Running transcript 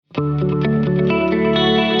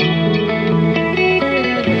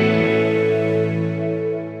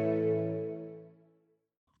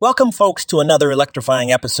Welcome, folks, to another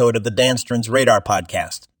electrifying episode of the Dan Stern's Radar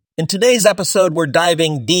Podcast. In today's episode, we're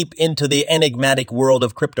diving deep into the enigmatic world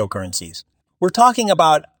of cryptocurrencies. We're talking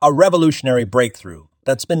about a revolutionary breakthrough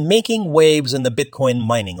that's been making waves in the Bitcoin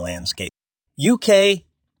mining landscape.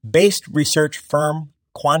 UK-based research firm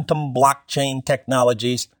Quantum Blockchain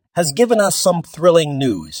Technologies has given us some thrilling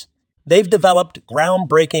news. They've developed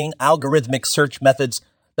groundbreaking algorithmic search methods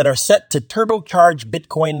that are set to turbocharge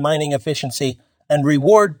Bitcoin mining efficiency and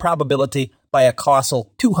reward probability by a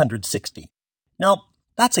colossal 260. Now,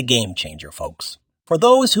 that's a game changer, folks. For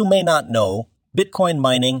those who may not know, Bitcoin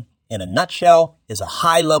mining, in a nutshell, is a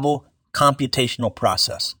high-level computational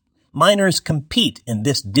process. Miners compete in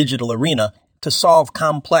this digital arena to solve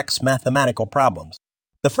complex mathematical problems.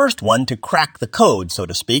 The first one to crack the code, so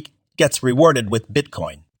to speak, gets rewarded with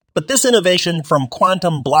Bitcoin. But this innovation from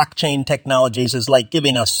Quantum Blockchain Technologies is like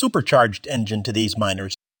giving a supercharged engine to these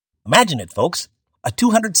miners. Imagine it, folks. A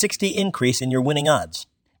 260 increase in your winning odds.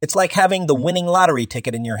 It's like having the winning lottery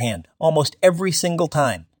ticket in your hand, almost every single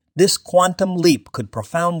time. This quantum leap could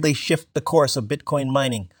profoundly shift the course of Bitcoin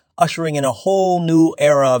mining, ushering in a whole new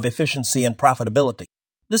era of efficiency and profitability.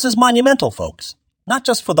 This is monumental, folks. Not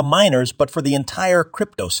just for the miners, but for the entire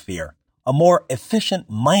cryptosphere. A more efficient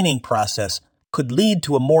mining process could lead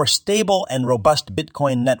to a more stable and robust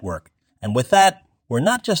Bitcoin network. And with that, we're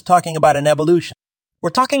not just talking about an evolution.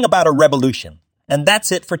 We're talking about a revolution. And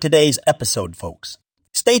that's it for today's episode, folks.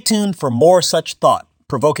 Stay tuned for more such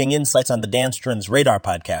thought-provoking insights on the Dan Stern's Radar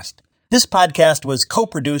Podcast. This podcast was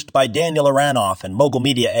co-produced by Daniel Aranoff and Mogul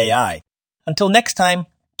Media AI. Until next time,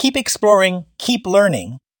 keep exploring, keep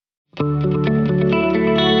learning.